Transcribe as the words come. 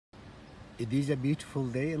It is a beautiful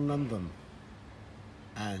day in London,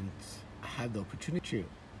 and I have the opportunity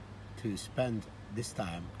to spend this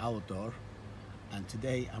time outdoor. And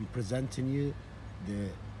today I'm presenting you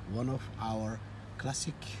one of our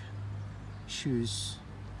classic shoes,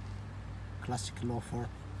 classic loafer,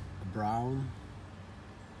 brown,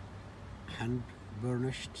 hand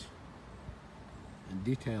burnished and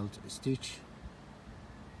detailed stitch.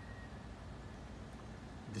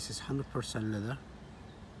 This is 100% leather.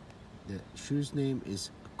 The shoe's name is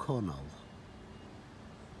Cornell.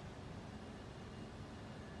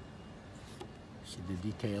 See the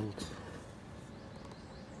detailed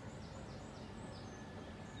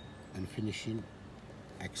and finishing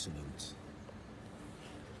excellent.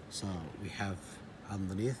 So we have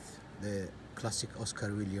underneath the classic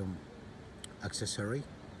Oscar William accessory,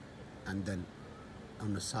 and then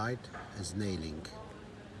on the side is nailing.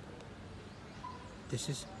 This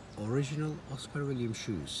is original Oscar William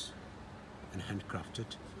shoes, and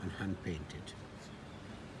handcrafted and hand painted.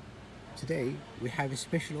 Today we have a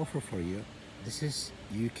special offer for you. This is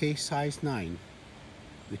UK size 9,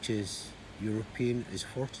 which is European is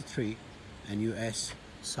 43, and US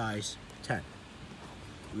size 10.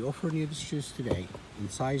 We offer you the shoes today in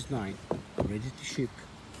size 9, ready to ship.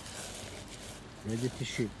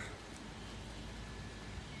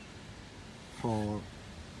 For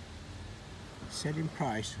selling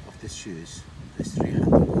price of the shoes is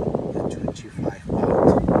 £325.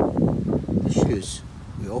 The shoes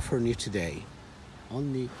we offer you today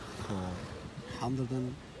only for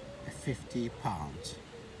 £150.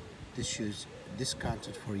 This shoes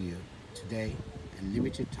discounted for you today in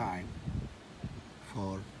limited time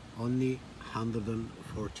for only £150.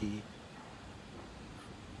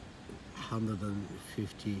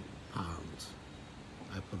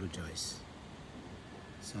 I apologize.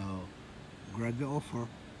 So grab the offer.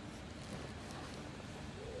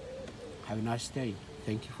 Have a nice day.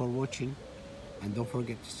 Thank you for watching, and don't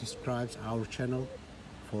forget to subscribe to our channel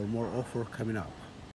for more offer coming up.